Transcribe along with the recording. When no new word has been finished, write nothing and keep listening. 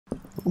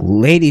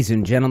Ladies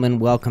and gentlemen,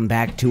 welcome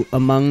back to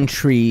Among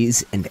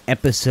Trees and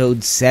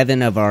episode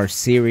 7 of our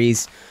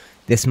series.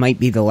 This might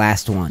be the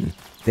last one.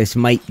 This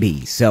might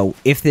be. So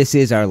if this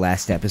is our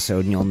last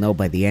episode, and you'll know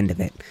by the end of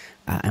it,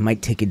 I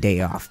might take a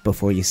day off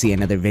before you see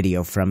another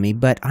video from me,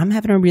 but I'm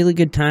having a really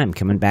good time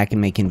coming back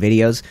and making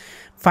videos.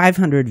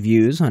 500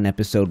 views on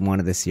episode 1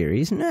 of the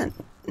series.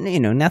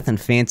 Nothing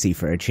fancy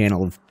for a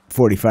channel of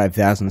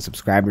 45,000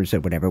 subscribers or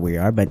whatever we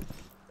are, but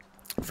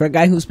for a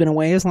guy who's been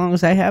away as long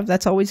as I have,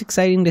 that's always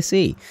exciting to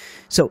see.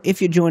 So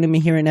if you're joining me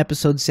here in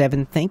episode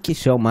 7, thank you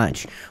so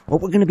much.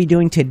 What we're going to be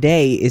doing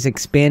today is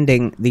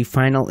expanding the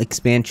final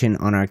expansion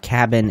on our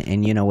cabin,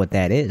 and you know what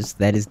that is.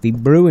 That is the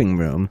Brewing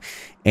Room.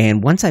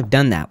 And once I've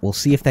done that, we'll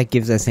see if that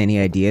gives us any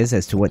ideas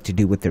as to what to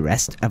do with the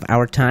rest of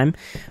our time.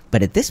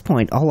 But at this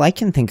point, all I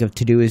can think of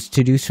to do is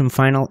to do some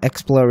final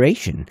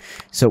exploration.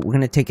 So we're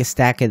going to take a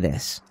stack of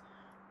this.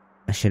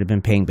 I should have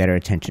been paying better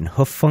attention.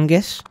 Hoof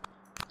fungus.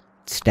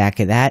 Stack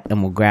of that,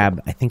 and we'll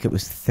grab, I think it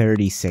was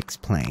 36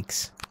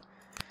 planks.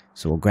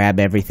 So we'll grab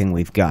everything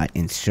we've got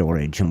in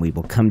storage, and we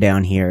will come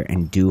down here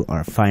and do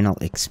our final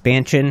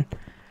expansion.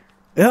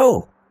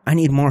 Oh, I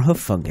need more hoof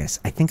fungus.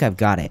 I think I've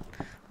got it.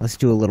 Let's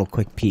do a little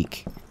quick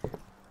peek.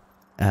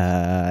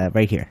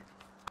 Right here.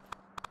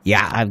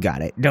 Yeah, I've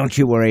got it. Don't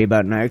you worry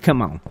about it.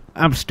 Come on.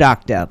 I'm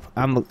stocked up.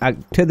 I'm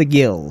to the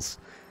gills.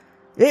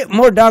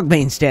 More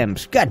dogbane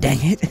stems. God dang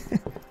it.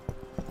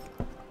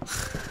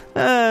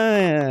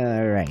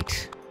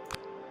 Alright.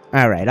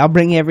 Alright, I'll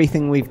bring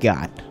everything we've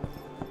got.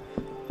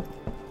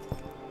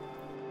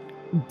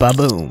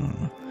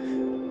 Ba-boom.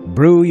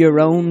 Brew your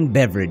own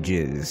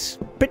beverages.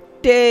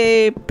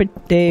 Pretty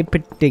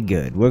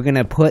good. We're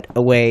gonna put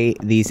away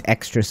these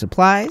extra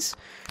supplies,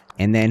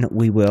 and then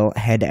we will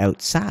head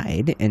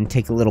outside and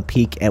take a little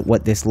peek at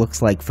what this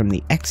looks like from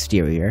the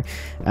exterior.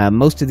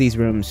 Most of these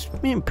rooms,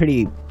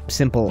 pretty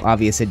simple,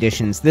 obvious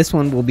additions. This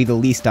one will be the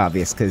least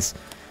obvious, because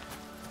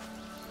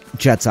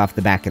juts off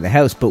the back of the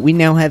house, but we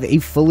now have a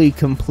fully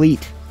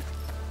complete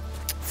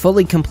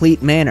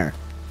manor.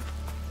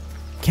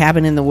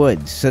 Cabin in the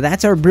woods. So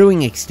that's our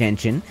brewing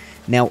extension.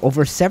 Now,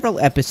 over several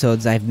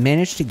episodes, I've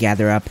managed to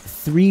gather up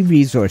 3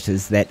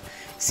 resources that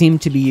seem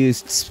to be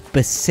used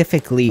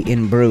specifically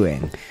in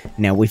brewing.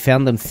 Now, we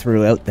found them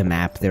throughout the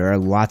map. There are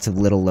lots of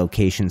little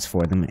locations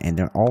for them, and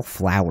they're all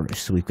flowers.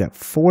 So we've got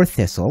 4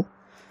 thistle,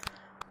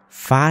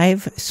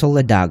 5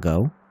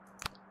 solidago,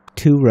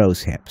 2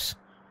 rose hips.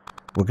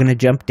 We're going to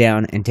jump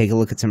down and take a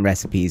look at some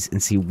recipes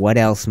and see what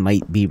else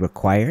might be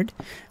required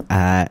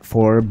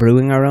for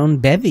brewing our own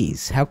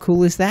bevies. How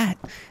cool is that?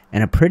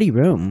 And a pretty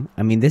room.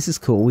 I mean, this is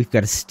cool. We've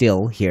got a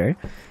still here.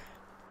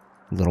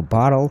 A little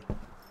bottle.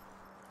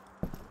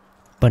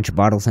 Bunch of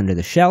bottles under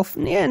the shelf.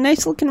 Yeah,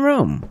 nice looking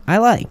room. I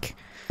like.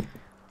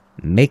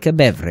 Make a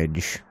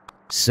beverage.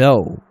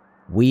 So,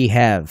 we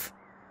have...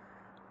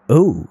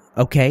 Oh,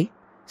 okay.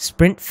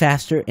 Sprint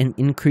faster and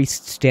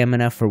increased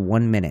stamina for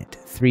 1 minute.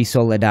 3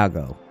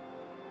 solidago.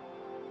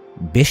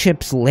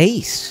 Bishop's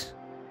Lace.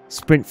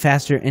 Sprint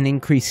faster and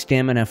increase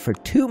stamina for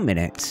 2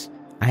 minutes.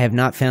 I have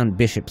not found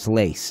Bishop's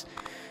Lace.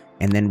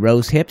 And then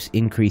Rose Hips,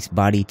 increase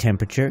body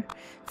temperature.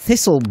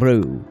 Thistle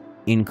Brew,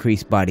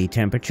 increase body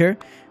temperature.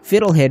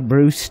 Fiddlehead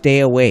Brew,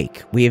 stay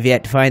awake. We have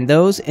yet to find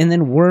those. And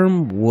then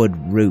Wormwood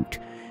Root,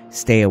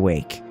 stay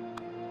awake.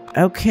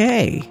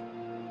 Okay.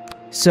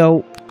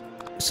 So,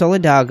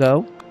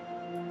 Solidago,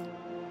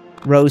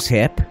 Rose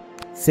Hip,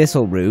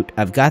 Thistle Root,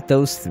 I've got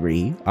those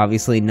 3.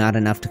 Obviously not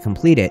enough to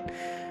complete it.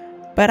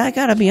 But I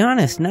gotta be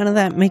honest, none of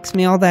that makes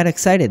me all that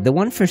excited. The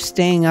one for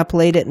staying up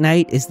late at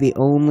night is the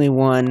only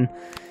one,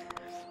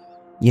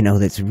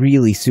 that's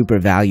really super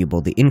valuable.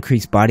 The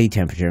increased body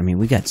temperature. I mean,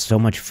 we got so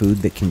much food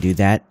that can do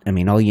that. I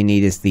mean, all you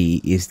need is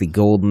the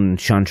golden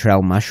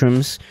chanterelle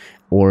mushrooms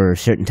or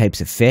certain types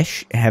of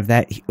fish have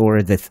that,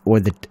 or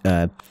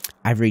the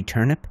ivory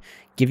turnip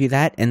give you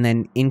that, and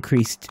then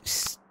increased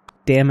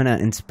stamina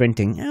and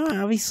sprinting.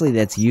 Oh, obviously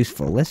that's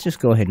useful. Let's just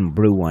go ahead and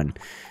brew one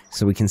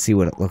so we can see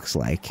what it looks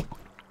like.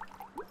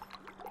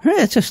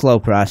 It's a slow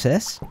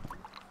process.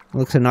 It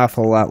looks an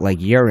awful lot like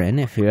urine,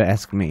 if you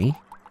ask me.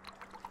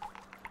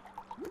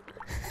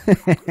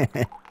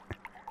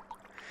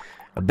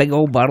 A big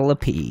old bottle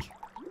of pee.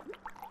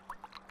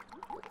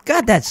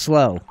 God, that's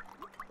slow.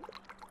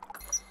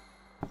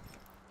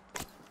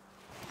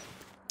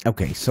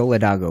 Okay,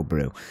 Solidago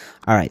brew.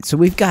 Alright, so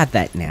we've got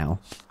that now.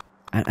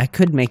 I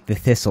could make the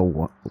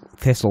thistle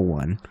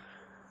one.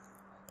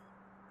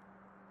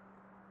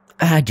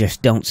 I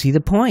just don't see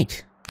the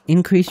point.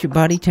 Increase your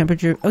body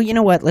temperature. Oh, you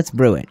know what? Let's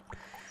brew it.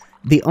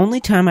 The only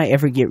time I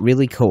ever get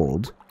really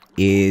cold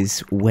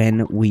is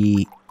when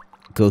we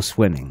go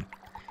swimming.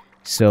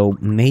 So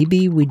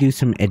maybe we do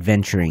some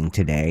adventuring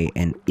today,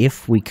 and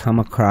if we come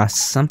across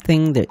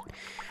something that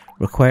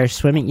requires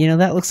swimming,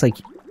 that looks like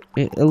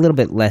a little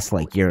bit less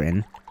like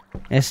urine.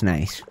 That's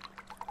nice.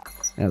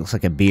 That looks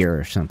like a beer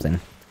or something.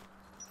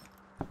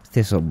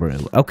 Thistle brew.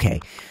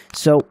 Okay,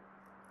 so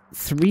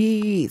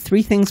three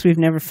things we've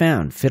never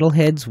found: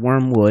 fiddleheads,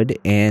 wormwood,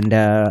 and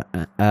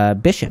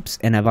bishops.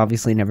 And I've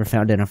obviously never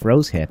found enough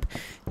rosehip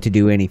to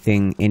do any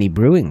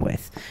brewing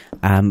with.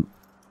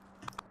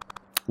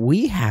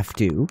 We have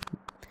to...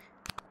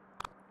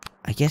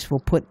 I guess we'll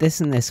put this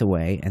and this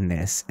away, and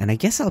this. And I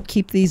guess I'll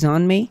keep these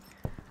on me.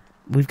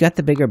 We've got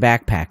the bigger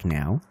backpack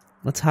now.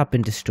 Let's hop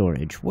into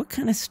storage. What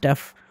kind of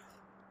stuff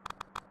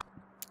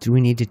do we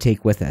need to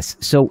take with us?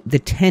 So, the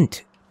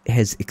tent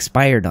has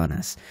expired on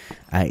us.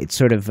 It's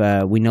sort of,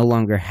 we no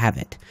longer have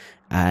it.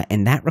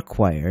 And that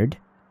required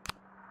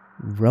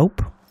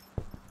rope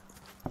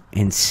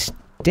and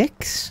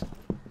sticks,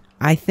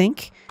 I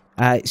think.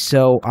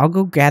 So I'll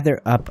go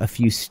gather up a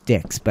few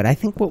sticks, but I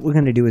think what we're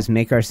going to do is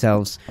make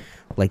ourselves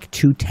like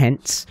 2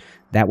 tents.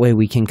 That way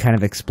we can kind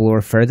of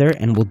explore further,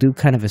 and we'll do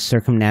kind of a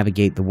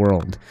circumnavigate the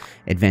world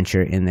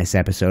adventure in this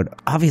episode.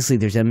 Obviously,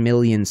 there's a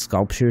million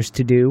sculptures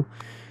to do.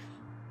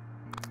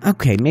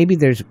 Okay, maybe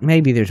there's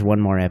one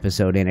more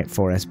episode in it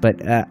for us, but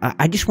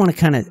I just want to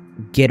kind of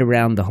get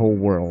around the whole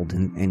world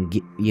and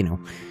get, you know,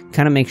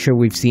 kind of make sure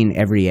we've seen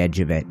every edge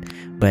of it.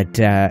 But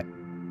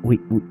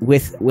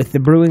with the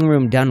brewing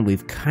room done,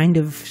 we've kind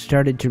of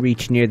started to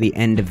reach near the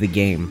end of the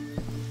game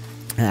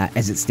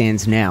as it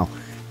stands now.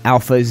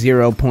 Alpha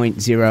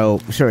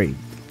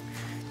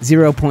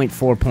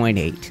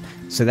 0.4.8.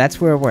 So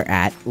that's where we're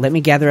at. Let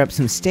me gather up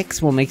some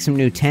sticks, we'll make some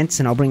new tents,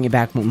 and I'll bring you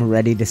back when we're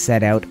ready to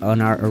set out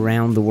on our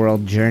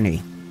around-the-world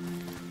journey.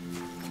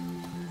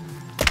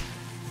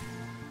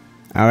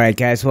 Alright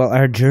guys, well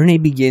our journey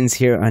begins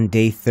here on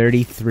day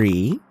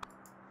 33.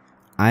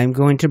 I'm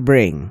going to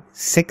bring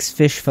 6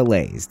 fish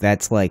fillets.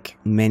 That's like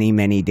many,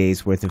 many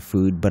days worth of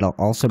food, but I'll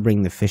also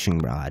bring the fishing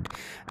rod.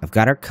 I've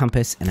got our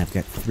compass, and I've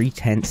got 3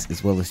 tents,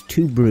 as well as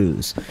 2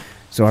 brews.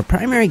 So our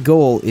primary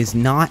goal is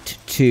not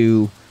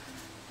to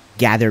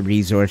gather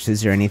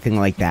resources or anything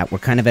like that. We're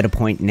kind of at a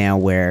point now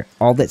where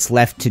all that's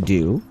left to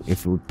do,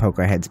 if we poke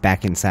our heads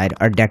back inside,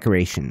 are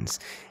decorations.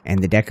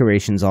 And the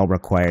decorations all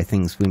require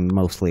things we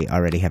mostly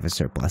already have a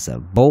surplus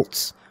of.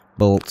 Bolts,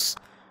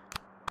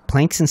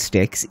 planks and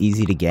sticks,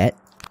 easy to get,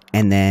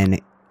 and then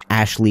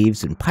ash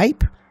leaves and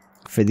pipe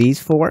for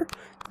these 4,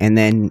 and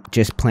then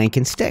just plank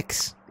and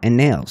sticks and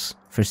nails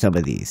for some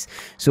of these.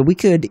 So we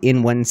could,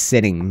 in one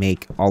sitting,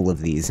 make all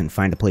of these and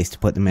find a place to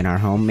put them in our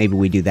home. Maybe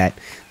we do that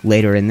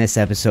later in this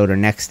episode or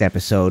next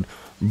episode.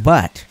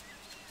 But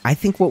I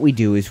think what we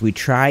do is we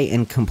try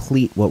and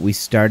complete what we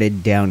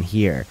started down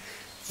here.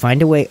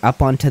 Find a way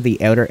up onto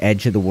the outer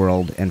edge of the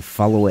world and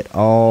follow it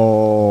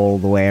all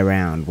the way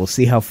around. We'll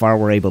see how far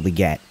we're able to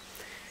get.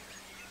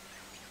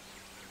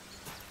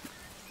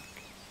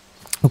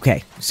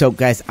 Okay, so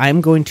guys, I'm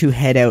going to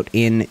head out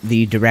in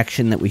the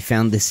direction that we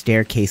found this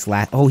staircase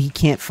last... Oh, he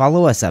can't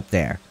follow us up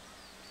there.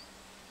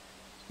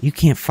 You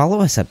can't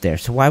follow us up there,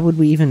 so why would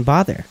we even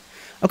bother?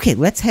 Okay,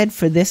 let's head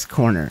for this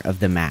corner of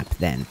the map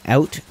then.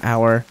 Out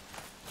our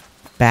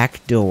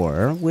back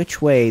door.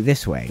 Which way?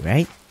 This way,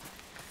 right?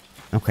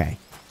 Okay.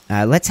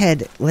 Let's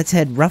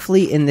head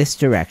roughly in this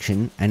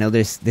direction. I know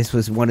this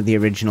was one of the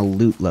original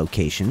loot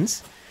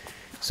locations.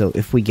 So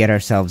if we get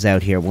ourselves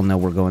out here, we'll know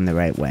we're going the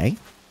right way.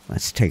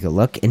 Let's take a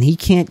look. And he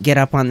can't get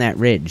up on that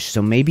ridge,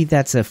 so maybe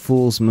that's a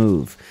fool's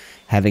move,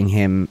 having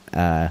him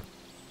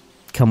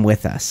come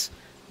with us.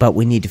 But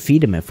we need to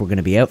feed him if we're going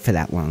to be out for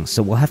that long.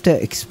 So we'll have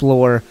to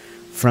explore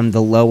from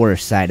the lower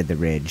side of the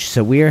ridge.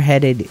 So we are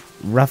headed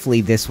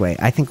roughly this way.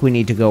 I think we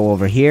need to go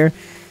over here,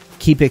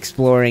 keep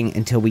exploring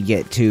until we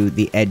get to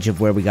the edge of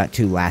where we got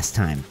to last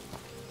time.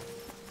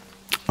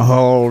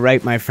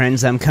 Alright, my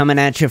friends, I'm coming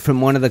at you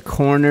from one of the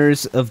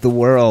corners of the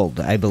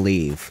world, I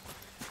believe.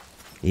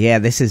 Yeah,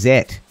 this is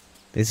it.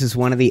 This is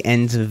one of the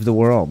ends of the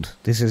world.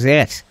 This is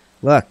it.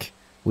 Look,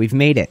 we've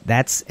made it.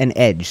 That's an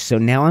edge. So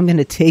now I'm going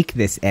to take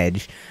this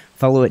edge,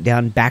 follow it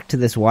down back to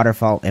this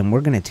waterfall, and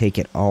we're going to take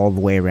it all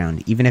the way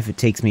around. Even if it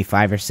takes me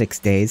 5 or 6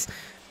 days,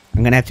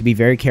 I'm going to have to be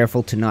very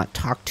careful to not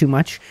talk too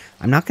much.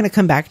 I'm not going to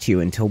come back to you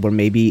until we're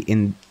maybe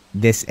in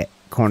this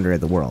corner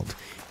of the world.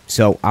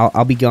 So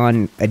I'll be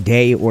gone a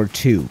day or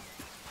 2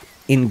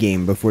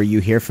 in-game before you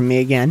hear from me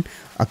again.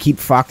 I'll keep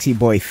Foxy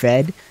Boy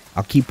fed.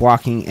 I'll keep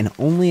walking, and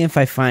only if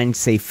I find,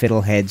 say,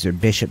 fiddleheads or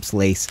bishop's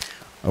lace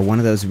or one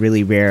of those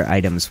really rare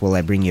items will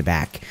I bring you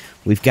back.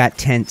 We've got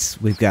tents,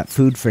 we've got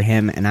food for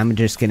him, and I'm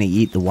just going to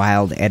eat the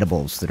wild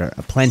edibles that are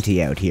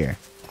aplenty out here.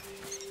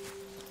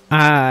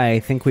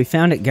 I think we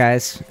found it,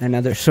 guys.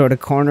 Another sort of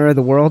corner of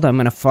the world. I'm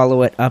going to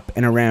follow it up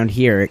and around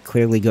here. It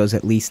clearly goes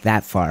at least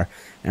that far,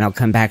 and I'll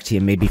come back to you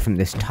maybe from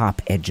this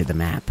top edge of the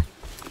map.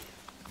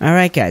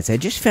 Alright guys, I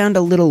just found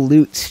a little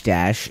loot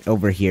stash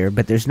over here,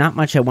 but there's not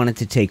much I wanted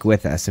to take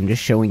with us. I'm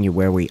just showing you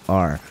where we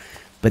are.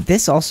 But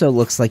this also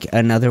looks like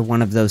another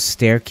one of those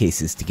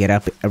staircases to get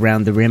up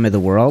around the rim of the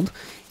world.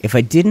 If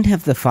I didn't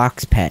have the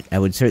fox pet, I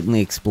would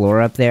certainly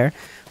explore up there,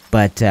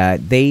 but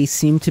they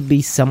seem to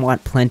be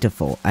somewhat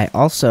plentiful. I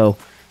also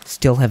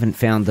still haven't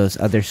found those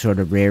other sort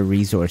of rare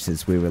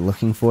resources we were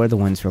looking for, the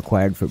ones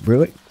required for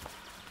brewing.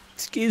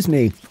 Excuse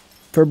me,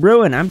 for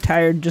brewing. I'm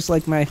tired just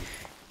like I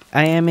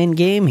am in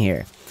game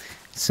here.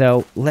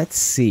 So, let's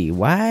see.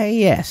 Why,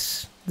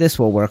 yes, this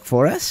will work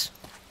for us.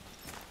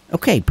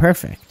 Okay,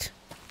 perfect.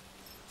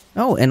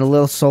 Oh, and a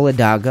little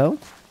solidago.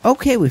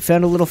 Okay, we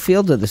found a little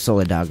field of the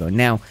solidago.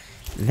 Now,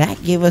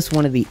 that gave us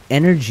one of the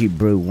energy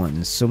brew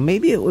ones, so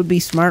maybe it would be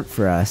smart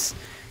for us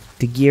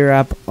to gear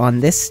up on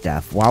this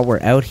stuff while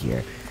we're out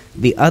here.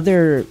 The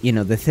other,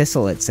 the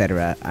thistle,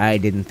 etc., I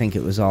didn't think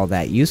it was all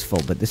that useful,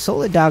 but the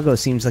Solidago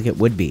seems like it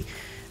would be.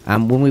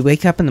 When we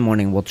wake up in the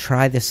morning, we'll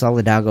try the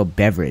Solidago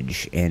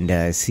beverage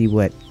and see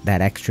what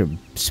that extra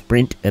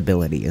sprint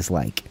ability is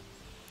like.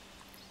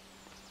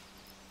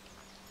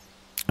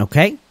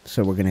 Okay,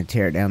 so we're going to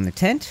tear down the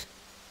tent.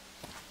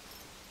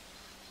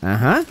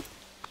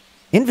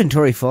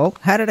 Inventory full.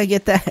 How did I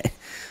get that?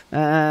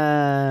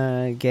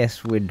 I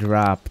guess we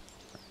drop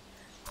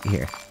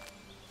here.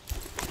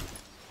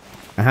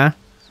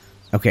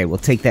 Okay, we'll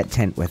take that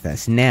tent with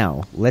us.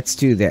 Now, let's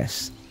do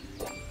this.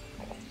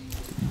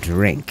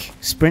 Drink.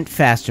 Sprint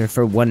faster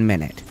for 1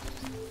 minute.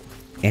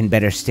 And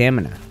better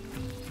stamina.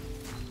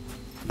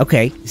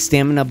 Okay,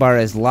 stamina bar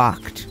is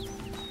locked.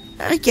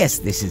 I guess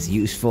this is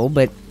useful,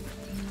 but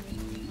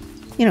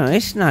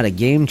it's not a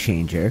game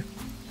changer.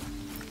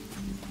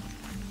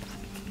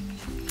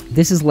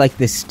 This is like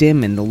the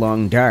stim in the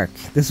long dark.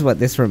 This is what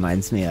this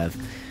reminds me of.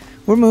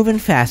 We're moving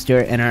faster,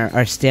 and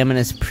our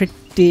stamina's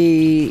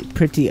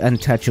pretty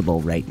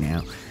untouchable right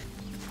now.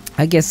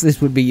 I guess this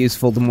would be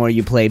useful the more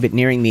you play, but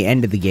nearing the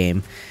end of the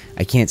game,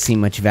 I can't see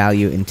much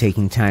value in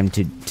taking time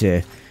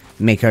to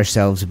make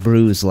ourselves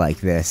brews like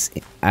this.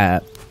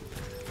 Are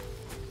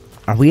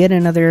we at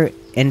another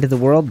end of the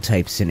world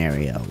type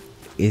scenario?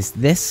 Is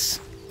this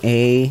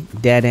a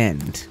dead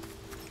end?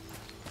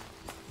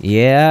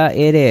 Yeah,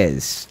 it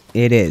is.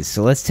 It is.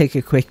 So let's take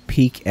a quick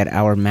peek at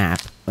our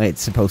map.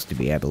 It's supposed to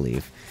be, I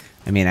believe.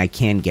 I mean, I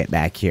can get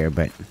back here,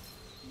 but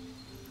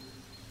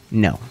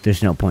no,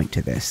 there's no point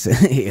to this.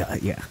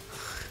 yeah.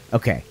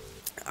 Okay.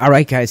 All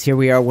right, guys, here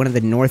we are, one of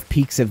the north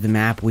peaks of the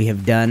map. We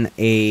have done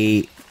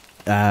a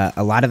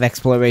lot of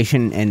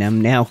exploration, and I'm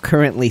now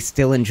currently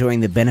still enjoying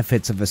the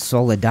benefits of a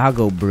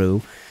Solidago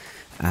brew,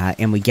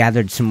 and we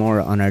gathered some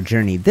more on our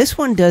journey. This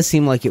one does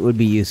seem like it would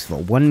be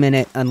useful. 1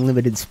 minute,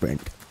 unlimited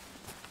sprint.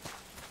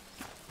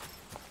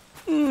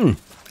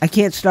 I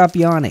can't stop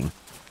yawning.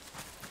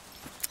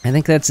 I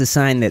think that's a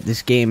sign that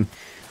this game,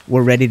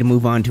 we're ready to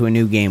move on to a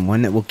new game,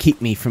 one that will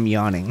keep me from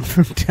yawning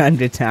from time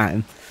to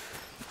time.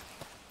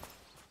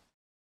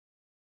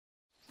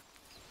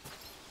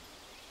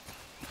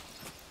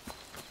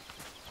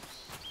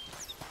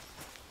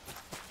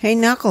 Hey,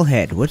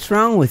 Knucklehead, what's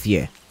wrong with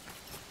you?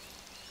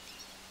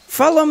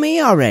 Follow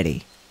me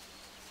already.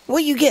 Will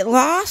you get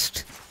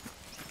lost?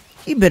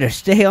 You better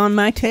stay on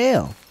my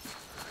tail.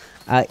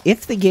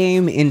 If the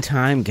game, in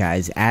time,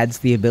 guys, adds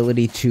the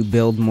ability to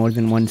build more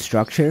than one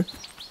structure,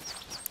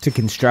 to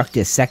construct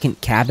a second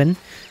cabin,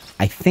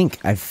 I think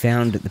I've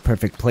found the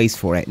perfect place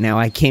for it. Now,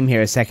 I came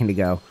here a second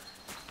ago,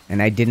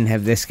 and I didn't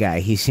have this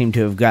guy. He seemed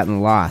to have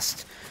gotten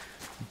lost.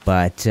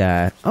 But,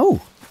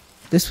 oh,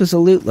 this was a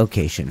loot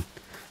location.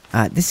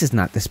 This is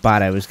not the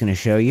spot I was going to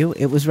show you.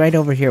 It was right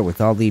over here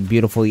with all the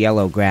beautiful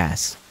yellow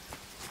grass.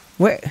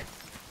 Where?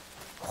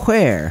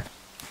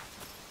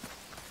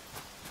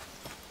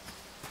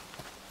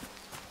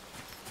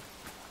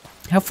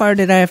 How far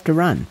did I have to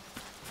run?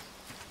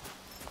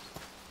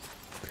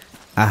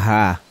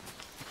 Aha.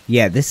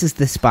 Yeah, this is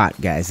the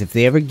spot, guys. If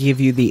they ever give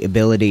you the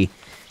ability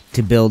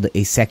to build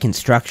a second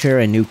structure,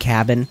 a new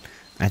cabin,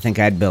 I think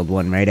I'd build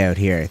one right out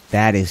here.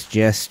 That is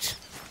just...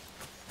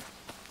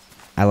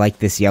 I like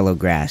this yellow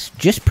grass.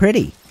 Just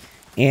pretty.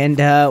 And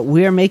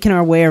we are making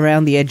our way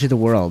around the edge of the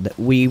world.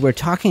 We were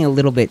talking a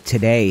little bit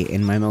today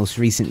in my most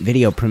recent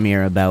video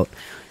premiere about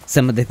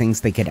some of the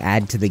things they could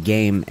add to the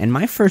game. And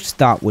my first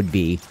thought would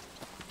be,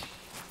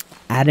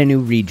 add a new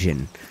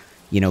region.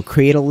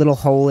 Create a little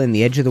hole in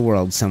the edge of the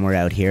world somewhere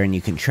out here, and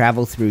you can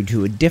travel through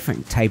to a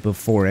different type of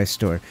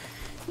forest, or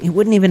it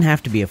wouldn't even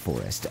have to be a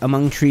forest.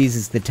 Among Trees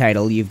is the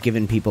title. You've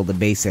given people the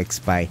basics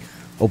by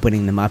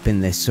opening them up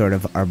in this sort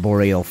of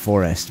arboreal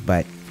forest,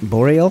 but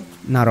boreal?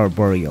 Not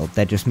arboreal,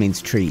 that just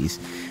means trees.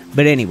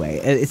 But anyway,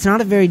 it's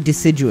not a very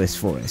deciduous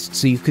forest,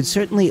 so you could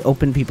certainly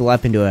open people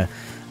up into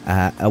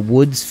a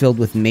woods filled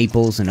with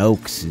maples and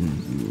oaks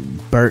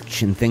and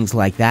birch and things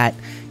like that.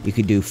 You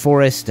could do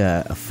forest,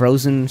 a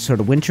frozen sort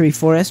of wintry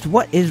forest.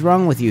 What is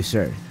wrong with you,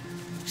 sir?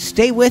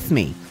 Stay with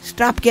me.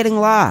 Stop getting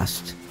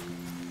lost.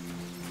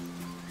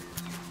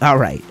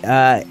 Alright,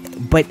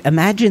 but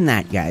imagine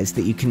that, guys,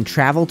 that you can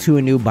travel to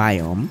a new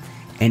biome,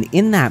 and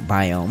in that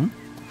biome,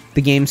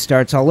 the game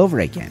starts all over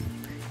again.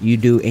 You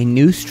do a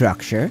new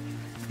structure,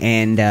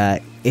 and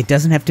it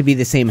doesn't have to be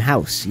the same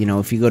house.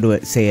 If you go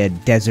to, say, a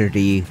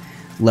deserty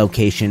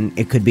location,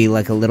 it could be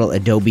like a little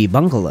adobe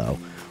bungalow,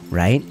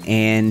 right?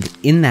 And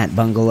in that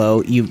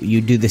bungalow,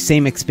 you do the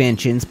same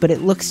expansions, but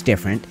it looks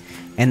different.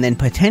 And then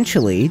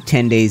potentially,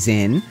 10 days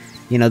in,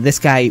 this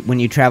guy, when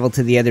you travel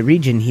to the other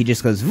region, he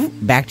just goes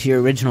back to your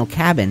original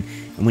cabin.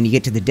 And when you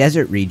get to the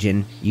desert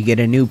region, you get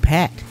a new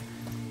pet.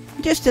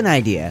 Just an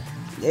idea.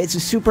 It's a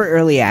super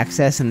early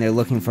access, and they're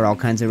looking for all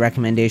kinds of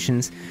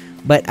recommendations.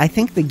 But I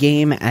think the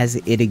game, as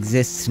it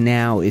exists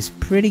now, is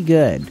pretty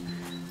good.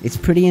 It's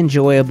pretty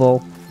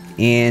enjoyable.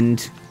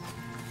 And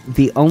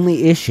the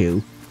only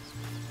issue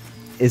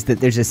is that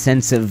there's a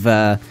sense of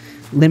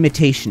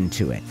limitation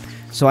to it.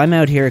 So I'm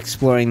out here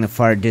exploring the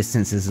far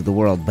distances of the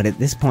world, but at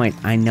this point,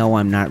 I know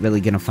I'm not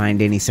really going to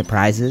find any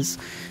surprises.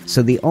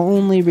 So the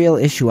only real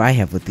issue I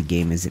have with the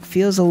game is it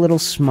feels a little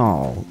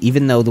small,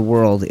 even though the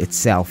world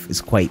itself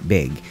is quite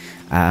big.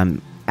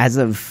 As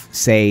of,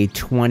 say,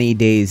 20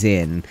 days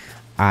in,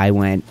 I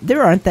went,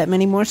 there aren't that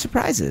many more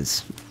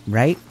surprises,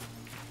 right?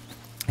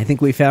 I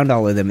think we found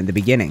all of them in the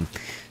beginning.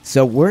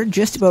 So we're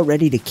just about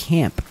ready to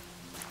camp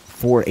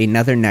for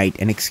another night.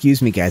 And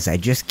excuse me, guys, I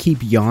just keep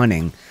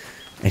yawning.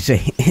 I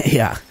say,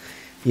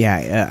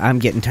 I'm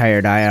getting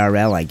tired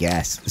IRL, I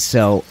guess.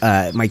 So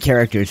my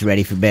character is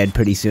ready for bed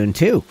pretty soon,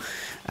 too.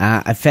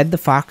 I fed the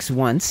fox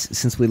once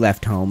since we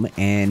left home,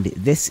 and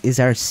this is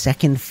our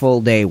second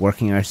full day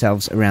working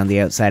ourselves around the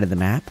outside of the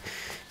map.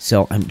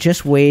 So I'm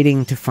just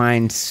waiting to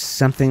find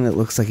something that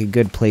looks like a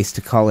good place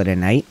to call it a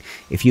night.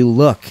 If you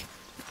look,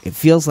 it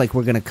feels like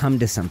we're going to come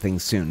to something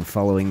soon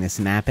following this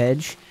map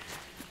edge.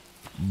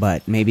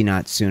 But maybe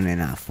not soon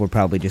enough. We're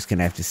probably just going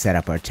to have to set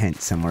up our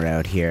tent somewhere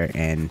out here.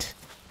 And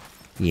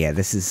yeah,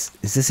 is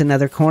this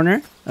another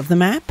corner of the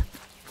map?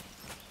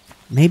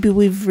 Maybe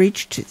we've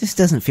reached... This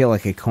doesn't feel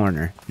like a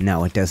corner.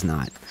 No, it does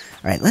not.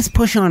 Alright, let's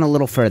push on a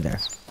little further.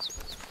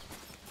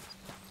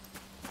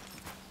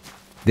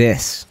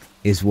 This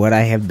is what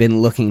I have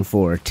been looking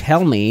for.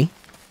 Tell me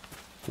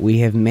we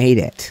have made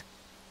it.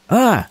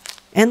 Ah,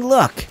 and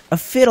look, a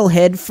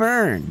fiddlehead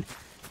fern.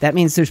 That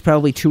means there's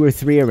probably 2 or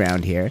 3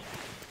 around here.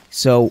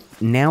 So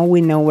now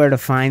we know where to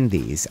find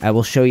these. I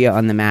will show you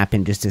on the map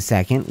in just a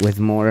second with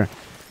more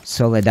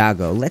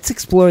Solidago. Let's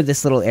explore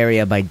this little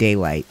area by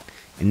daylight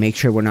and make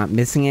sure we're not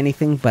missing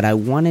anything, but I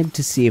wanted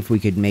to see if we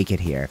could make it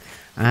here.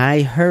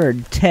 I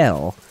heard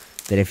tell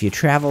that if you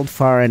traveled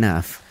far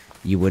enough,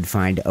 you would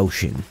find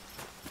ocean.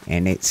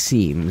 And it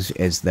seems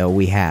as though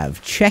we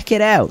have. Check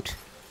it out!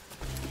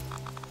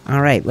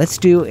 Alright, let's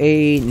do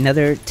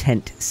another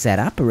tent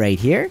setup right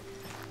here.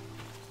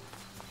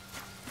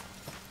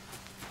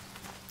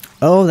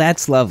 Oh,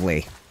 that's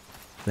lovely.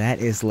 That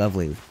is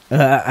lovely.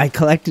 I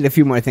collected a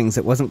few more things.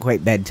 It wasn't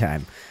quite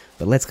bedtime.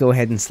 But let's go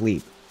ahead and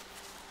sleep.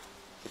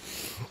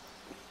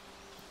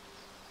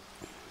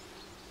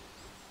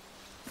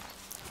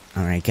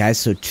 Alright guys,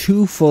 so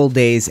 2 full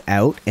days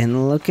out,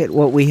 and look at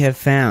what we have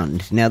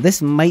found. Now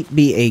this might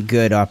be a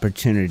good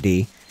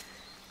opportunity,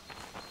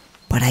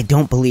 but I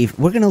don't believe...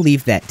 We're going to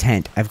leave that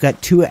tent. I've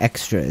got 2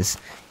 extras,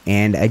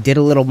 and I did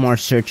a little more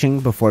searching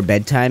before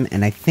bedtime,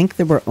 and I think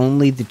there were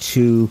only the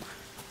 2...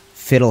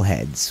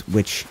 fiddleheads,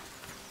 which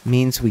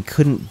means we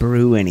couldn't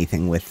brew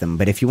anything with them.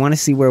 But if you want to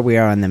see where we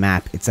are on the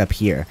map, it's up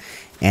here.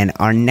 And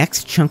our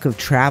next chunk of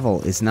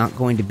travel is not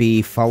going to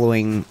be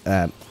following,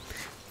 a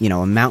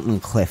mountain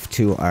cliff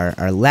to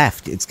our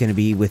left. It's going to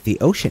be with the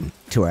ocean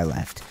to our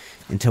left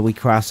until we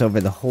cross over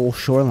the whole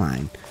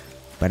shoreline.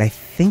 But I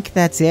think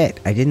that's it.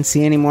 I didn't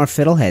see any more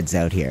fiddleheads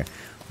out here.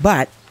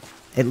 But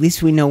at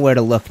least we know where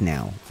to look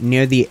now,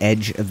 near the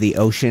edge of the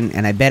ocean.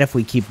 And I bet if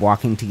we keep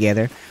walking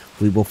together,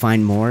 we will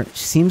find more.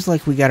 Seems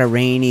like we got a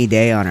rainy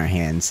day on our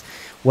hands.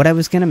 What I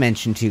was going to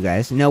mention to you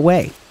guys, no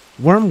way.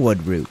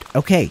 Wormwood root.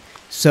 Okay,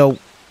 so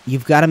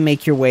you've got to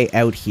make your way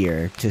out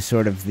here to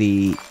sort of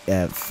the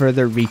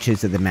further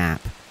reaches of the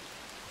map.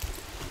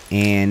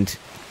 And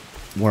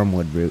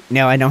wormwood root.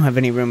 Now, I don't have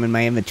any room in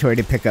my inventory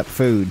to pick up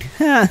food.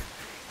 Huh,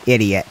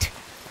 idiot.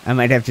 I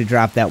might have to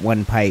drop that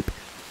 1 pipe.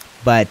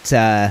 But,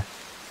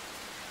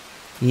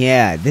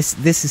 yeah, this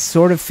is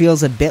sort of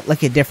feels a bit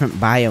like a different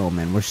biome,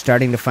 and we're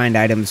starting to find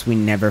items we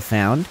never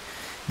found.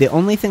 The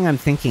only thing I'm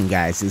thinking,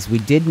 guys, is we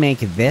did make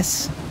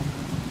this.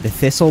 The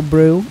thistle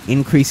brew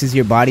increases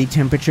your body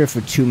temperature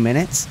for 2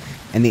 minutes,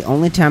 and the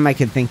only time I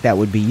could think that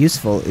would be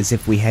useful is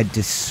if we had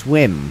to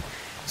swim.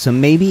 So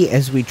maybe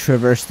as we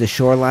traverse the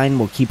shoreline,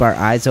 we'll keep our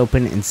eyes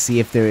open and see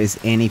if there is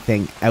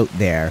anything out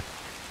there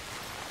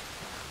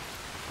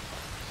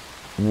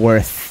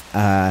worth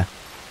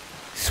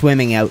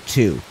swimming out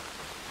to.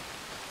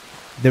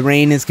 The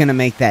rain is going to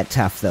make that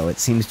tough, though. It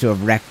seems to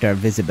have wrecked our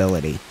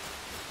visibility.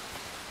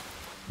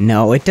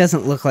 No, it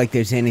doesn't look like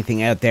there's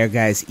anything out there,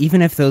 guys.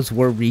 Even if those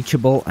were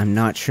reachable, I'm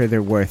not sure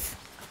they're worth,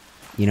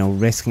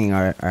 risking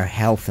our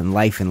health and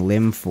life and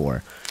limb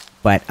for.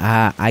 But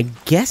I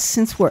guess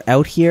since we're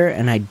out here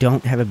and I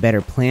don't have a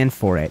better plan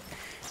for it,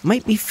 it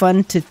might be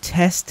fun to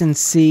test and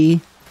see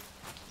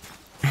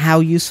how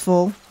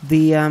useful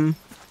the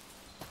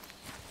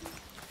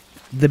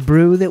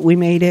brew that we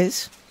made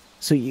is.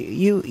 So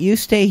you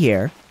stay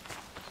here,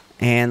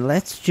 and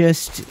let's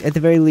just, at the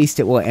very least,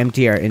 it will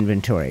empty our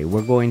inventory.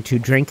 We're going to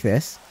drink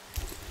this,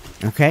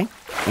 okay?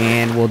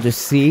 And we'll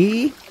just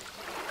see.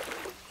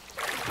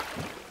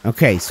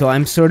 Okay, so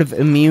I'm sort of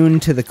immune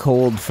to the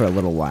cold for a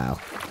little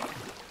while.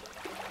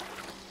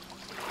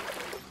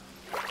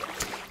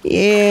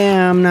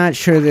 Yeah, I'm not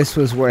sure this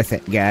was worth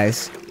it,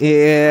 guys.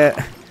 This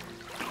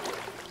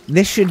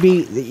should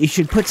be, you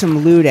should put some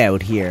loot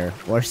out here,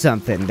 or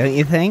something, don't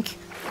you think?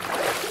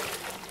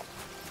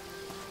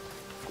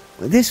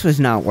 This was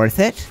not worth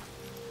it.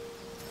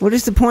 What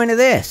is the point of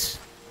this?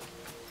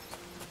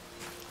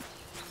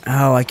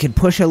 Oh, I could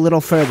push a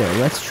little further.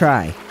 Let's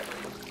try.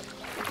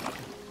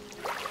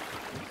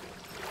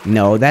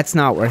 No, that's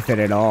not worth it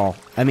at all.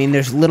 I mean,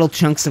 there's little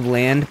chunks of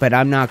land, but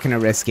I'm not going to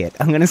risk it.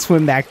 I'm going to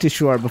swim back to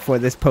shore before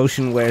this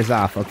potion wears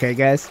off, okay,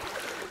 guys?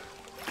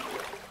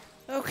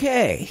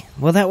 Okay,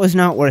 well, that was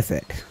not worth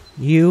it.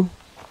 You,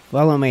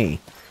 follow me.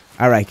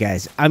 Alright,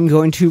 guys, I'm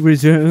going to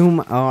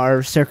resume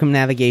our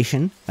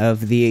circumnavigation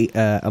of the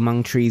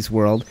Among Trees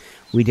world.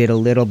 We did a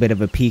little bit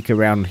of a peek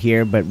around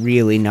here, but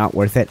really not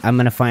worth it. I'm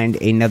going to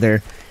find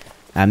another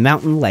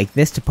mountain like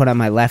this to put on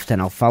my left,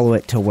 and I'll follow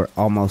it till we're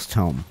almost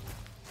home.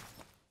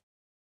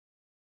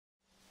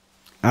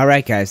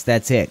 Alright, guys,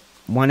 that's it.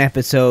 One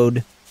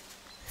episode,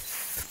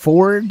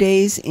 4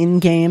 days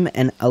in-game,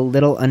 and a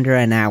little under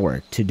an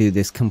hour to do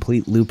this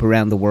complete loop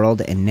around the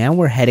world, and now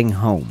we're heading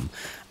home.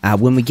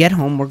 When we get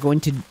home, we're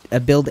going to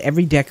build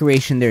every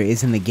decoration there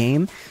is in the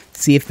game,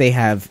 see if they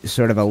have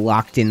sort of a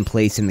locked-in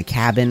place in the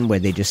cabin where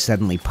they just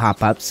suddenly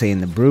pop up, say in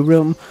the brew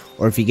room,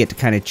 or if you get to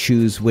kind of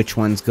choose which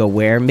ones go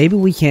where. Maybe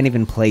we can't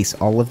even place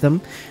all of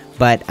them,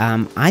 but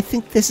I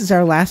think this is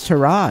our last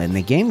hurrah in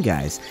the game,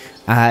 guys.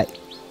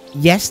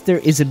 Yes, there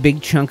is a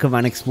big chunk of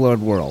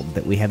unexplored world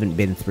that we haven't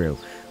been through,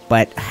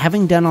 but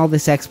having done all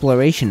this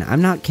exploration,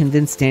 I'm not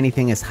convinced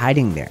anything is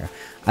hiding there.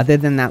 Other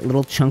than that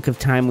little chunk of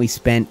time we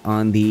spent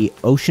on the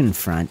ocean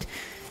front,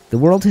 the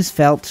world has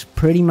felt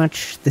pretty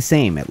much the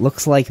same. It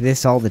looks like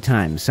this all the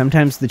time.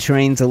 Sometimes the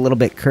terrain's a little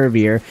bit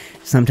curvier,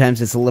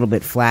 sometimes it's a little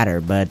bit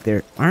flatter, but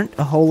there aren't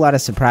a whole lot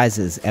of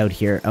surprises out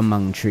here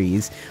among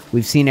trees.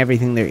 We've seen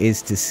everything there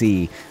is to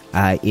see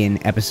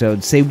in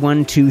episodes, say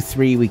 1, 2,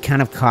 3. We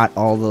kind of caught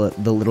all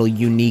the little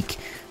unique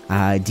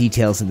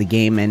details of the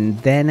game, and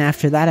then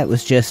after that it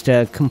was just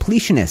a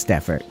completionist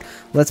effort.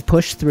 Let's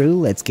push through,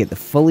 let's get the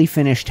fully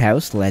finished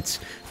house, let's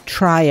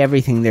try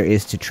everything there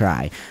is to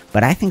try.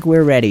 But I think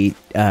we're ready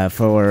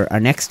for our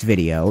next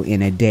video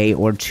in a day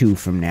or two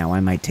from now. I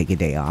might take a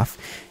day off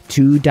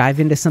to dive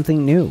into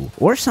something new,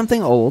 or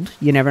something old,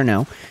 you never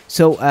know.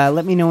 So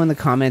let me know in the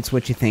comments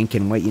what you think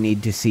and what you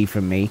need to see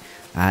from me.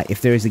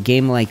 If there's a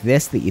game like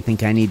this that you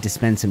think I need to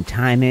spend some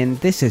time in,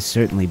 this has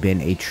certainly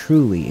been a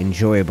truly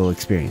enjoyable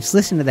experience.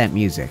 Listen to that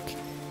music.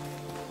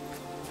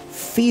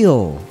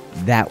 Feel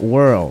that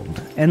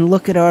world, and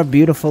look at our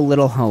beautiful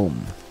little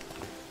home.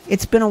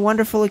 It's been a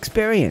wonderful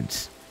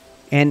experience.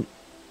 And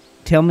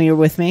tell me you're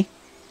with me?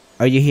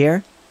 Are you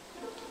here?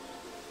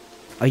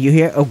 Are you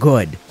here? Oh,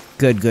 good.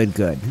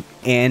 Good.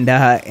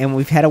 And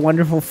we've had a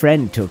wonderful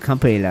friend to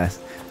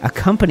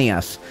accompany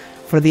us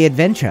for the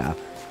adventure.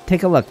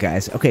 Take a look,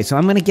 guys. Okay, so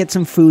I'm going to get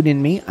some food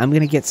in me. I'm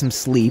going to get some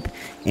sleep.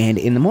 And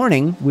in the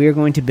morning, we're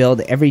going to build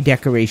every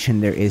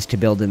decoration there is to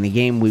build in the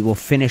game. We will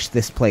finish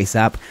this place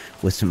up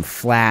with some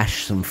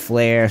flash, some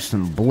flare,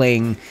 some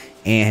bling,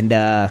 and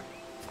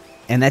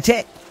that's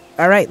it.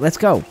 All right, let's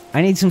go.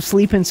 I need some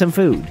sleep and some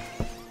food.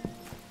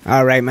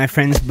 All right, my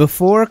friends,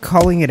 before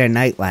calling it a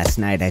night last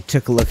night, I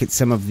took a look at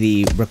some of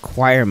the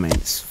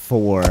requirements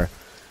for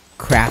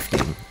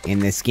crafting in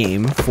this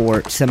game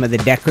for some of the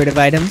decorative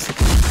items.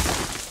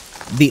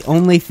 The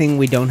only thing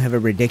we don't have a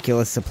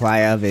ridiculous supply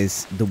of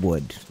is the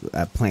wood,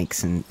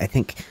 planks, and I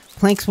think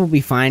planks will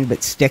be fine,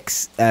 but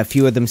sticks, a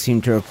few of them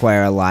seem to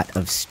require a lot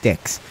of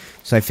sticks.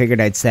 So I figured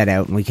I'd set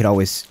out, and we could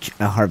always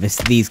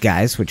harvest these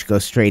guys, which go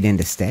straight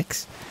into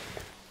sticks.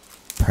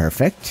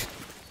 Perfect.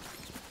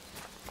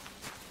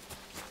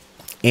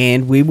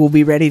 And we will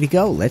be ready to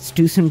go. Let's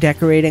do some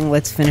decorating.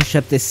 Let's finish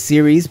up this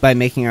series by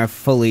making our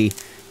fully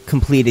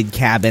completed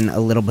cabin a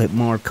little bit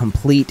more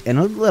complete and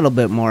a little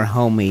bit more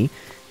homey.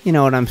 You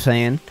know what I'm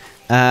saying?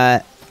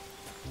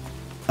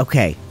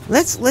 Okay,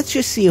 let's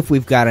just see if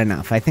we've got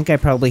enough. I think I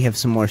probably have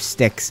some more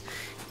sticks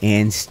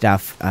and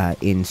stuff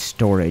in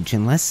storage,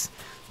 unless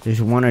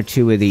there's 1 or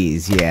 2 of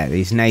these. Yeah,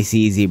 these nice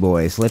easy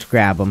boys. Let's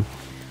grab them.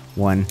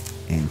 1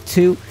 and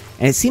 2.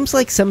 And it seems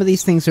like some of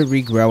these things are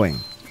regrowing.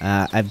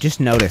 I've just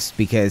noticed,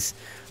 because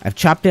I've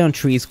chopped down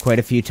trees quite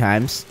a few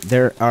times.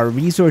 There are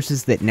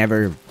resources that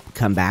never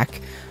come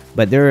back,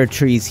 but there are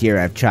trees here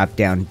I've chopped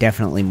down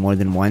definitely more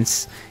than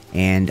once.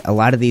 And a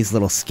lot of these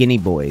little skinny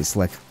boys,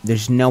 like,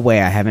 there's no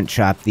way I haven't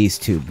chopped these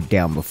 2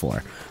 down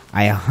before.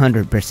 I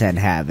 100%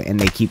 have, and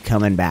they keep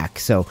coming back.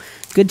 So,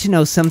 good to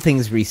know some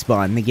things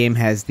respawn. The game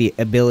has the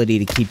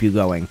ability to keep you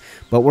going.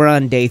 But we're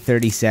on day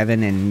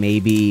 37 and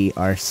maybe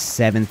our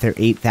 7th or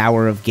 8th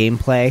hour of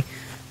gameplay.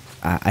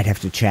 I'd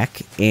have to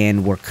check.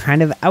 And we're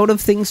kind of out of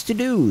things to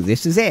do.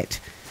 This is it.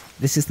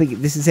 This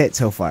is it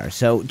so far.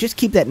 So, just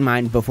keep that in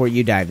mind before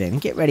you dive in.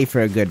 Get ready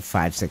for a good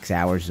 5-6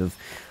 hours of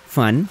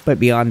fun, but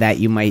beyond that,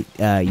 you might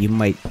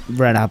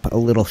run up a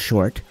little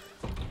short.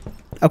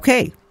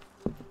 Okay,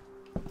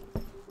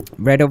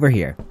 right over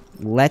here.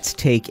 Let's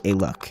take a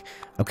look.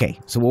 Okay,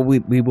 so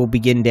we will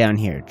begin down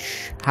here.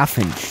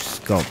 Chaffinch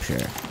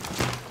sculpture.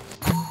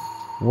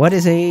 What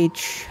is a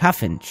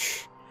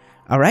chaffinch?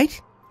 All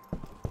right.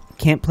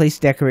 Can't place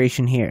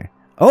decoration here.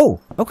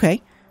 Oh,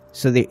 okay.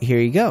 So here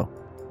you go.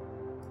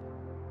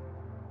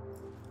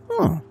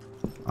 Oh,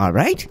 all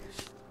right.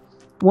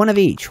 1 of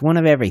each, 1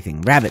 of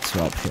everything. Rabbit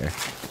sculpture.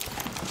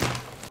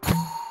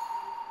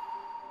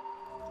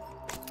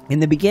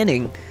 In the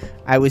beginning,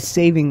 I was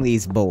saving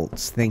these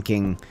bolts,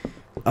 thinking,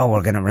 Oh,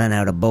 we're gonna run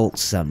out of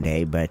bolts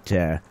someday, but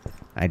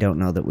I don't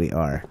know that we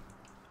are.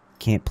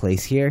 Can't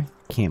place here.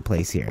 Can't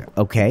place here.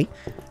 Okay.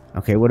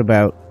 Okay, what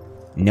about...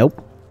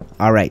 Nope.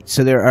 Alright,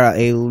 so there are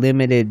a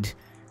limited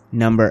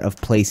number of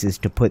places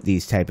to put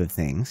these type of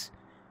things.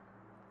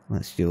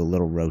 Let's do a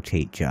little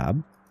rotate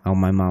job. Oh,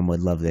 my mom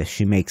would love this.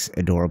 She makes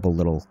adorable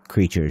little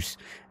creatures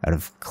out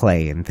of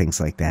clay and things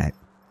like that.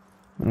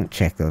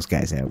 Check those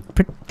guys out.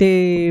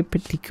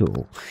 Pretty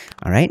cool.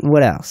 Alright,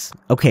 what else?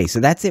 Okay, so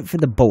that's it for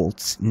the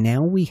bolts.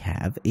 Now we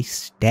have a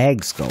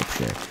stag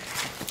sculpture.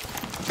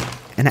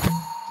 And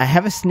I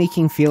have a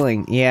sneaking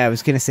feeling, yeah, I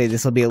was going to say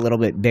this will be a little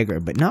bit bigger,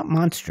 but not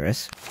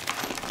monstrous.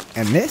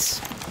 And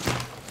this?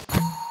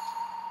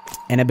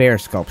 And a bear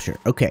sculpture.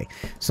 Okay,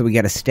 so we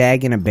got a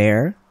stag and a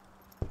bear.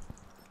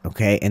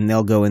 Okay, and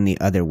they'll go in the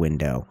other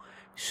window.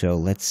 So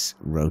let's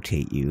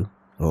rotate you.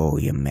 Oh,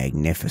 you're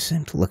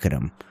magnificent. Look at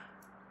them.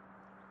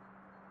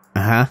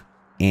 Uh-huh.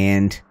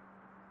 And...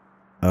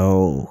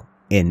 Oh.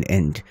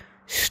 And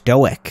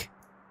stoic.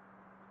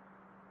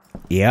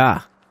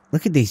 Yeah.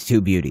 Look at these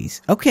two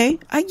beauties. Okay,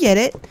 I get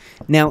it.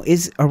 Now,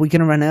 are we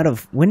going to run out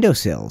of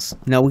windowsills?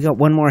 No, we got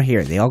one more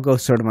here. They all go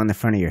sort of on the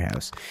front of your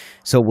house.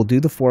 So we'll do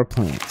the 4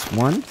 plants.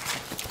 1.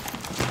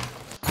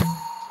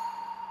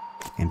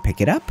 And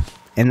pick it up.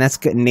 And that's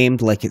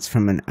named like it's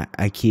from an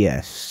IKEA.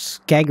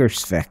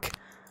 Skagersvik.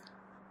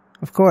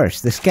 Of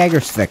course, the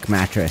Skagersvik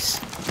mattress.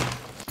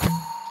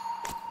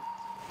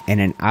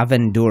 And an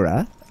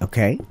Avendura.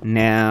 Okay.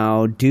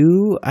 Now,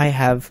 do I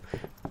have...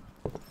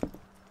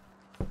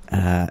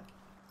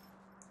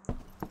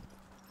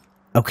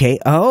 Okay.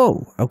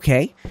 Oh,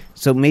 okay.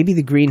 So maybe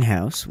the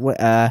greenhouse.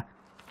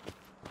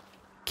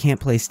 Can't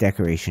place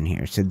decoration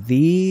here. So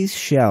these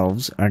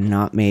shelves are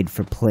not made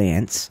for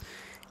plants.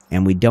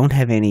 And we don't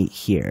have any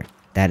here.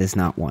 That is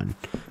not one.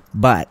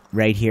 But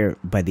right here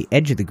by the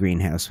edge of the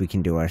greenhouse, we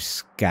can do our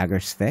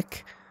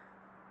Skagersvik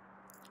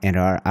and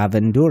our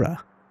Avendura,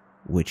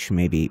 which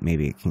maybe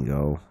it can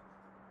go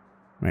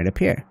right up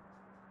here.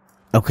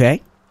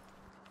 Okay.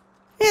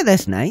 Yeah,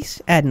 that's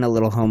nice. Adding a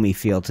little homey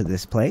feel to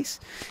this place.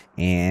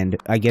 And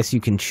I guess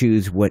you can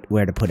choose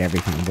where to put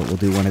everything, but we'll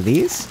do one of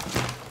these.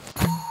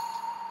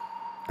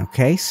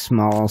 Okay,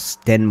 small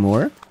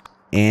Stenmore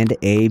and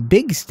a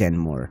big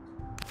Stenmore.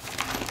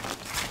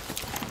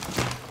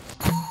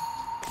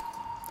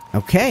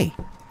 Okay,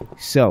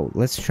 so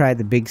let's try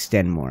the big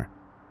Stenmore.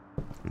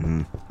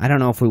 I don't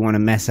know if we want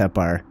to mess up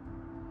our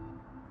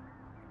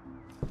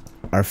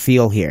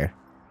feel here.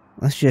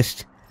 Let's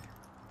just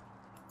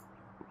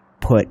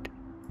put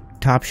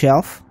top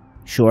shelf,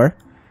 sure,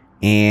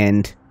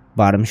 and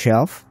bottom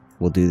shelf.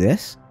 We'll do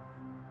this.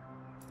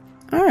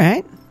 All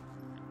right.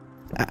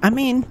 I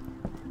mean,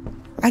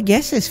 I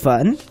guess it's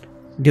fun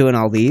doing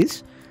all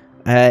these.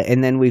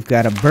 And then we've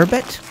got a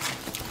burbot.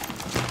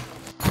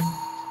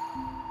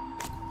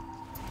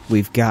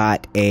 We've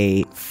got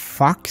a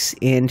fox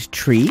and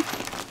tree.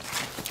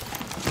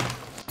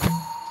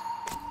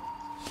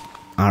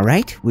 All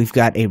right, we've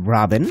got a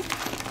robin.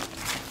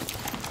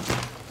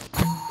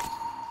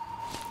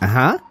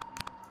 Uh-huh.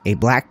 A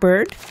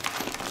blackbird.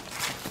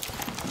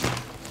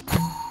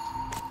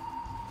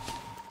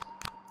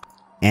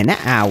 And an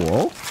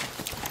owl.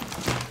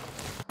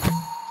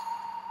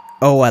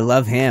 Oh, I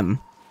love him.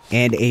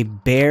 And a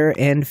bear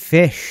and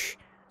fish.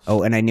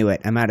 Oh, and I knew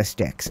it. I'm out of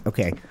sticks.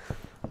 Okay.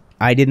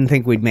 I didn't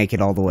think we'd make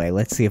it all the way.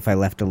 Let's see if I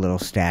left a little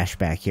stash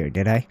back here.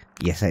 Did I?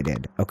 Yes, I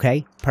did.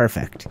 Okay,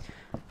 perfect.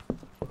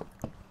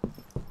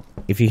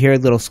 If you hear a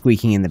little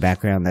squeaking in the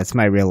background, that's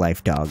my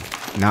real-life dog.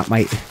 Not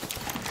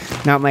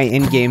my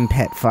in-game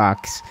pet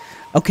fox.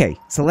 Okay,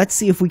 so let's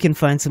see if we can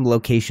find some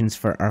locations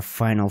for our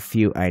final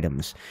few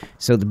items.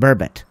 So the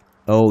burbot.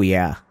 Oh,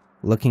 yeah.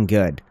 Looking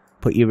good.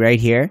 Put you right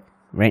here.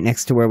 Right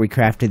next to where we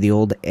crafted the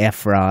old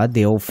F-rod,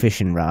 the old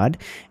fishing rod.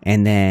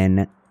 And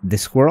then the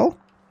squirrel.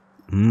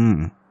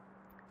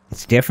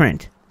 It's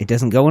different. It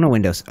doesn't go in a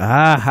window.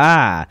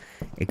 Aha!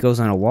 It goes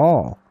on a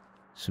wall.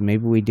 So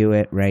maybe we do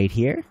it right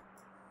here.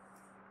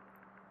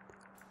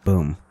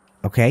 Boom.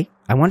 Okay.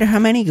 I wonder how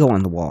many go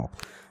on the wall.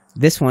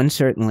 This one,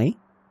 certainly.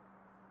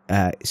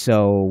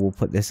 So we'll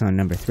put this on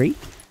number 3.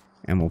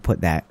 And we'll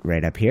put that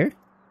right up here.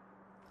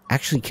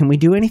 Actually, can we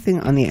do anything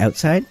on the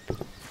outside?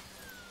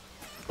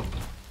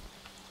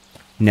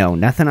 No,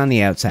 nothing on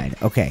the outside.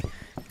 Okay.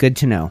 Good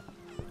to know.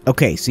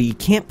 Okay, so you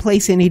can't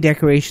place any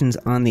decorations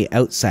on the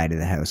outside of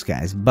the house,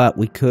 guys, but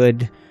we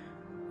could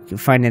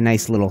find a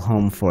nice little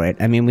home for it.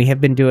 I mean, we have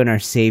been doing our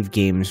save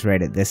games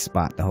right at this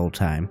spot the whole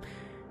time,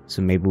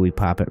 so maybe we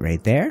pop it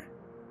right there.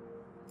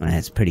 Oh,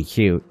 that's pretty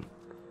cute.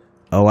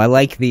 Oh, I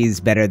like these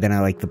better than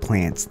I like the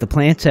plants. The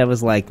plants, I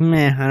was like,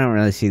 meh, I don't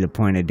really see the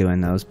point of doing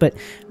those, but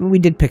we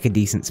did pick a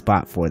decent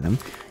spot for them.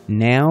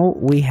 Now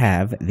we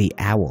have the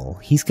owl.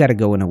 He's got to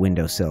go in a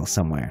windowsill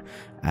somewhere.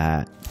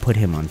 Put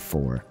him on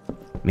 4.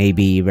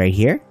 Maybe right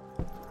here?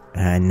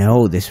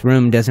 No, this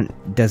room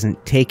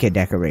doesn't take a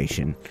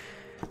decoration.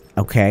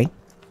 Okay.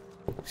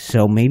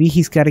 So maybe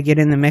he's got to get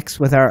in the mix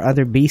with our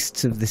other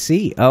beasts of the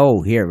sea.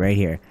 Oh, here, right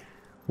here.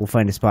 We'll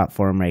find a spot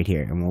for him right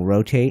here, and we'll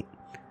rotate.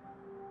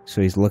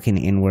 So he's looking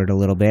inward a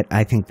little bit.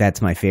 I think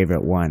that's my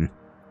favorite one.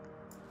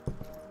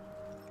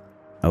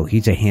 Oh,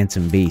 he's a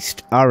handsome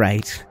beast. All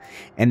right.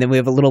 And then we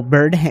have a little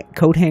bird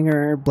coat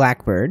hanger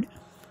blackbird.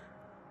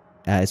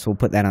 So we'll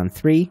put that on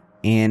 3.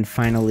 And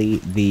finally,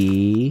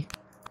 the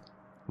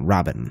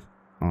robin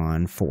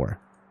on 4.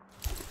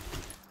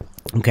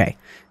 Okay.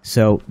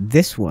 So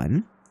this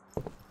one...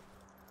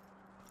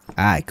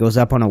 it goes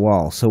up on a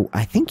wall. So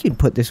I think you'd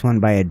put this one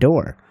by a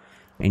door.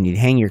 And you'd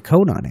hang your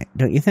coat on it.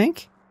 Don't you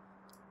think?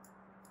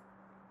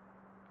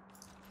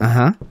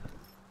 Uh-huh.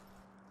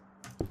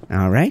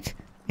 All right.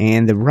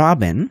 And the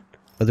robin...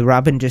 Well, the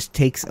robin just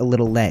takes a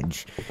little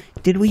ledge.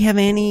 Did we have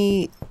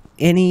any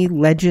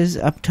ledges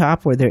up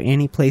top? Were there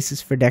any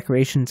places for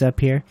decorations up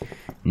here?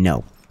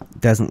 No.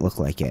 Doesn't look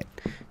like it.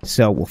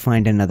 So we'll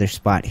find another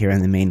spot here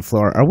on the main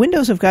floor. Our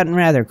windows have gotten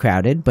rather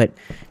crowded, but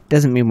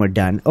doesn't mean we're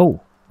done. Oh,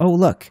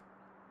 look.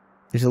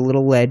 There's a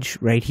little ledge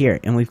right here,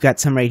 and we've got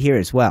some right here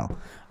as well.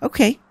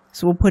 Okay,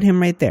 so we'll put him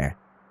right there.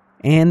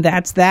 And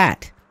that's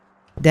that.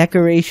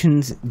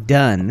 Decorations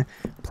done.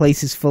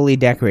 Place is fully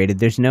decorated.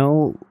 There's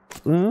no...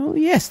 Well,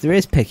 yes, there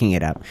is picking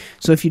it up.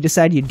 So if you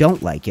decide you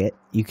don't like it,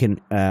 you can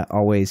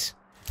always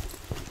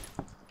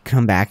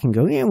come back and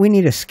go, yeah, we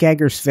need a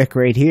Skagersvik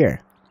right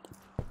here.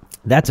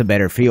 That's a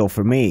better feel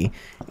for me.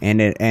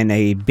 And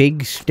a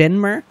big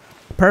Stenmer?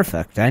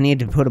 Perfect. I need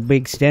to put a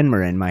big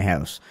Stenmer in my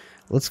house.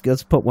 Let's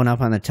put one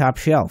up on the top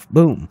shelf.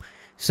 Boom.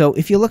 So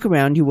if you look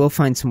around, you will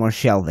find some more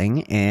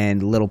shelving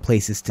and little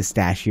places to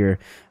stash your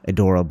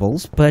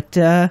adorables. But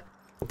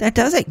that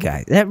does it,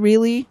 guys. That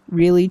really,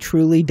 really,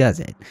 truly does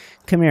it.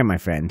 Come here, my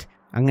friend.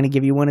 I'm going to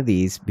give you one of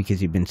these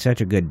because you've been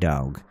such a good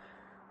dog.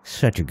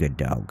 Such a good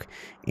dog.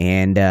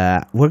 And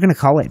we're going to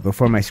call it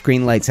before my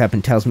screen lights up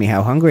and tells me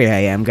how hungry I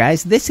am,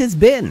 guys. This has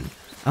been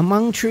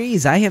Among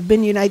Trees. I have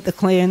been Unite the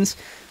Clans,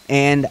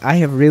 and I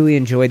have really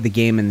enjoyed the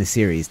game and the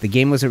series. The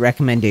game was a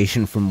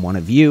recommendation from one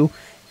of you,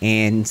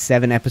 and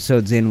 7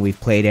 episodes in, we've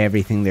played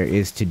everything there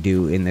is to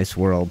do in this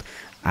world.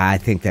 I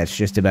think that's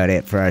just about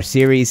it for our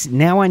series.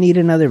 Now I need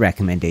another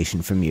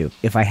recommendation from you.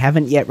 If I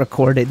haven't yet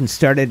recorded and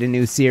started a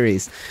new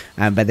series,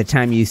 by the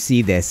time you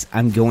see this,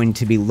 I'm going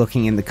to be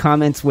looking in the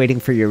comments, waiting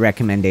for your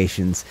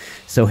recommendations.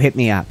 So hit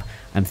me up.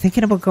 I'm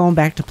thinking about going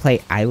back to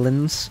play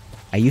Islands.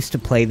 I used to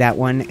play that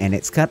one, and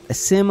it's got a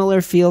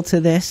similar feel to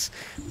this,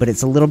 but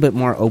it's a little bit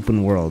more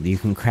open world. You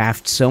can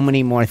craft so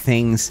many more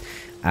things.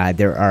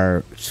 There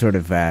are sort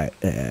of a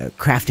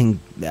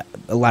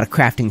lot of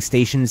crafting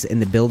stations,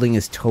 and the building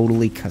is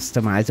totally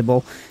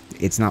customizable.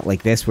 It's not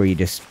like this where you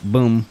just,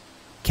 boom,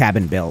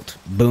 cabin built,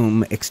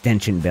 boom,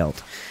 extension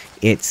built.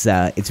 It's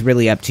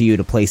really up to you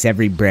to place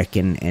every brick,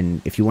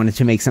 and if you wanted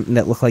to make something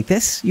that looked like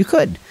this, you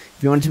could.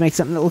 If you wanted to make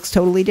something that looks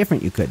totally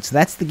different, you could. So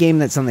that's the game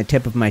that's on the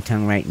tip of my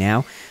tongue right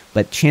now,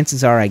 but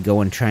chances are I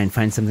go and try and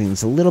find something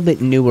that's a little bit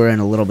newer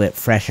and a little bit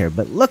fresher.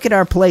 But look at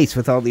our place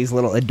with all these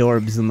little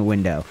adorbs in the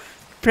window.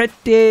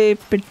 Pretty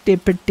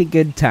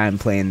good time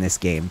playing this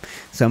game.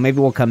 So maybe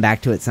we'll come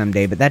back to it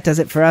someday, but that does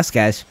it for us,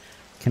 guys.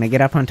 Can I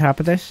get up on top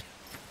of this?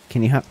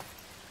 Can you help?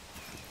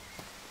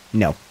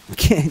 No,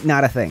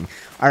 not a thing.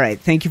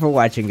 Alright, thank you for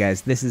watching,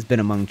 guys. This has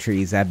been Among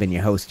Trees. I've been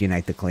your host,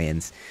 Unite the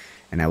Clans,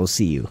 and I will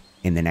see you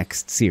in the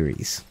next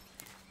series.